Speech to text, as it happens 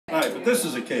right, but this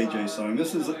is a KJ song.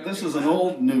 This is an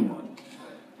old new one.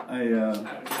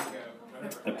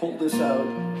 I pulled this out.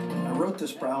 I wrote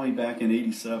this probably back in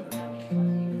 '87,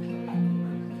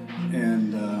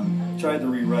 and tried to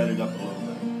rewrite it up a little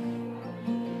bit.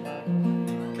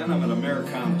 Kind of an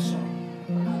Americana song.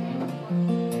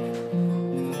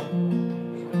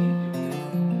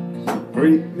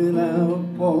 Great men out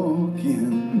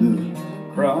walking the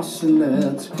crossing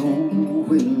that's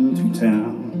going to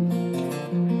town.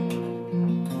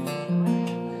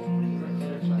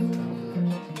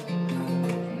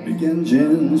 Big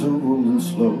engines are rolling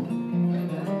slow.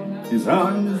 His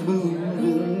arm is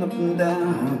moving up and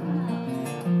down.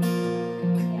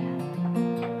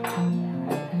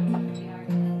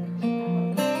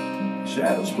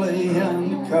 Shadows play on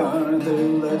the car, their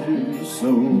letters so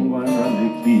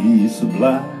ironically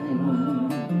sublime.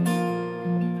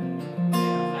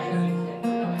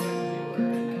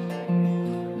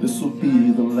 This'll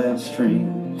be the last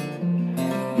train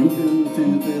moving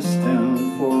through this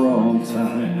town for all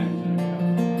time.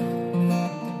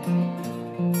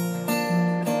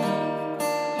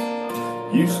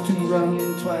 Used to run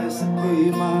twice a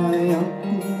day, my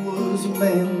uncle was a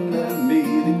man that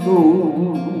made it go.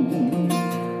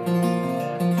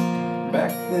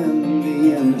 Back then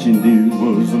the engineer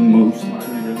was the most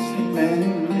interesting man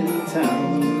in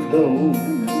town, though.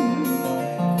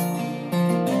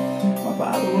 My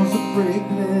father was a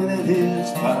brakeman and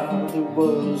his father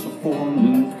was a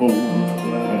foreman for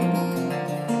life.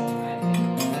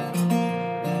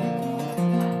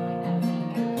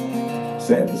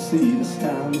 Sad to see this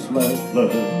town's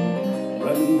lifeblood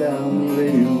running down the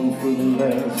rail for the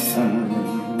last time.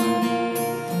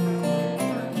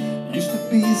 Used to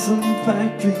be some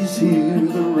factories here,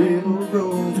 the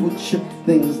railroads would ship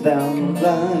things down the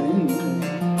line.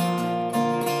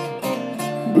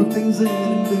 Move things in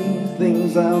and move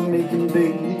things out, making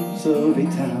big news of a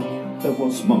town that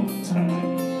was small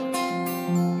time.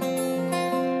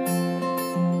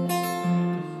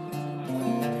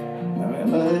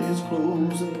 Is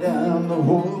closing down the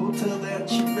hotel that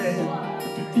she ran for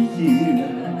 50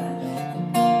 years.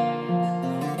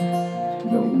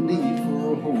 No need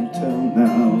for a hotel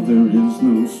now, there is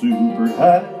no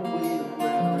superhighway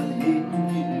around here.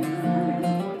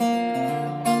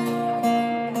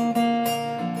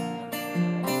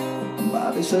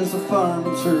 Bobby says the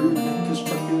farmers heard this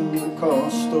trucking will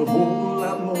cost a whole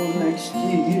lot more next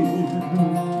year.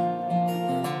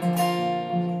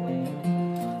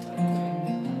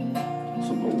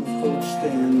 Folks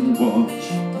stand and watch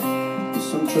the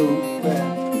sun choke back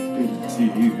with bitter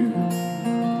tears.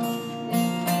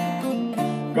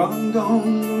 Gone,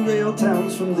 gone the rail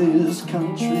towns from this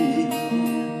country,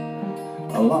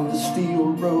 along the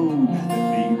steel road that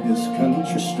made this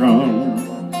country strong.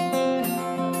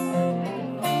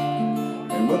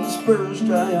 And when the spurs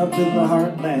dry up in the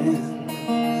heartland,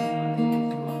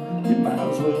 you might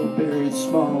as well bury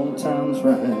small towns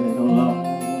right along.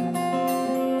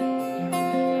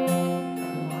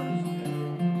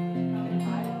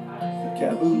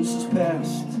 Caboose is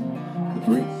past, the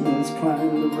brakeman's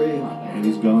climbed the rail, and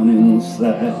he's gone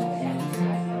inside.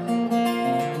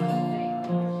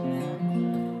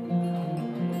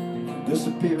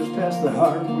 Disappears past the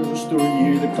hardware store, you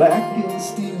hear the clacking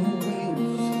steel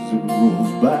wheels as it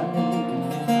rolls by.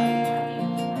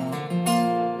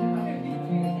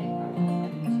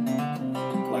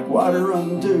 Like water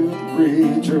under the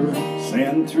bridge or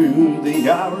sand through the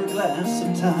hourglass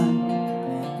of time.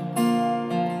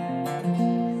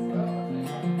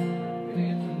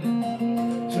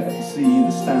 See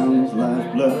this town's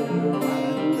lifeblood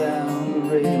running down the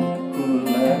rail for the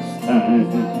last time.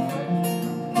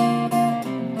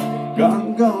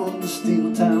 Gone, gone the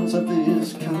steel towns of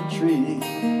this country,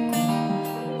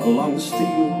 along the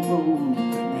steel road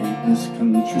that made this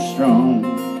country strong.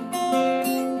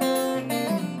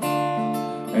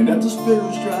 And as the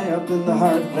spurs dry up in the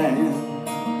heartland,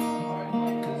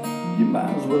 you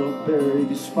might as well bury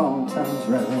these small towns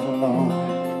right along.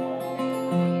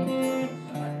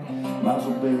 Might as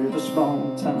well bury the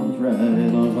small towns right